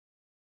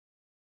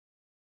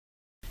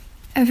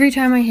Every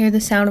time I hear the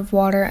sound of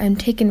water, I'm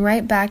taken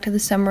right back to the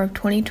summer of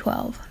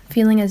 2012,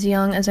 feeling as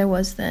young as I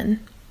was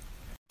then.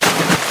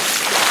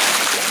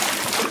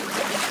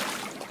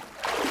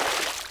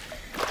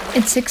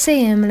 It's 6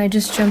 a.m. and I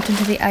just jumped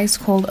into the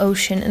ice-cold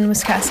ocean in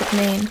Wiscasset,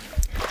 Maine.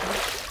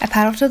 I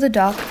paddle to the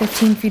dock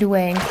 15 feet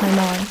away and climb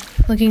on,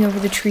 looking over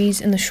the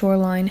trees and the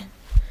shoreline.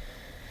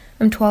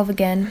 I'm 12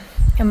 again.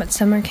 I'm at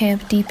summer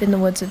camp deep in the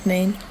woods of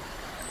Maine.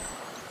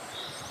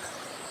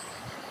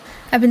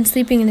 I've been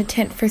sleeping in a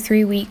tent for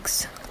 3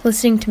 weeks,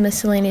 listening to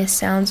miscellaneous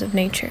sounds of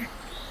nature.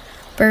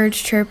 Birds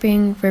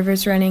chirping,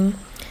 rivers running,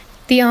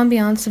 the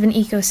ambiance of an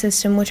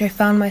ecosystem which I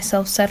found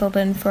myself settled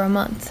in for a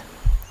month.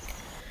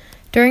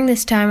 During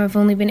this time, I've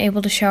only been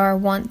able to shower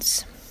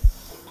once.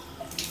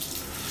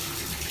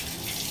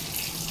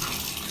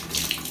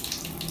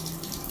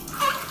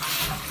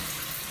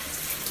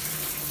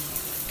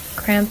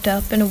 Cramped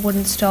up in a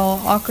wooden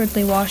stall,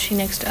 awkwardly washing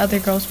next to other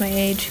girls my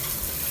age.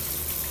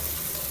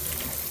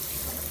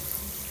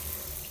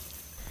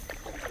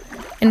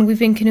 And we've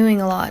been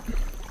canoeing a lot.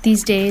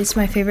 These days,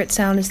 my favorite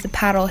sound is the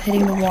paddle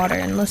hitting the water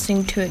and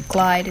listening to it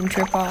glide and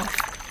drip off.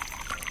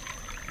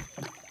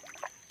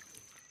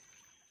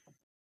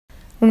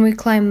 When we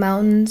climb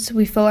mountains,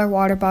 we fill our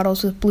water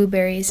bottles with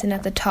blueberries, and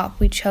at the top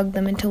we chug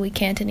them until we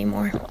can't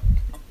anymore.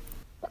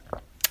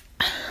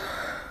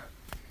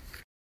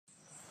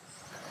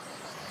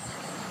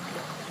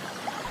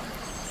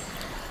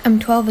 I'm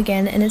 12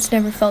 again, and it's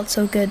never felt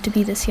so good to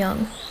be this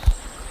young.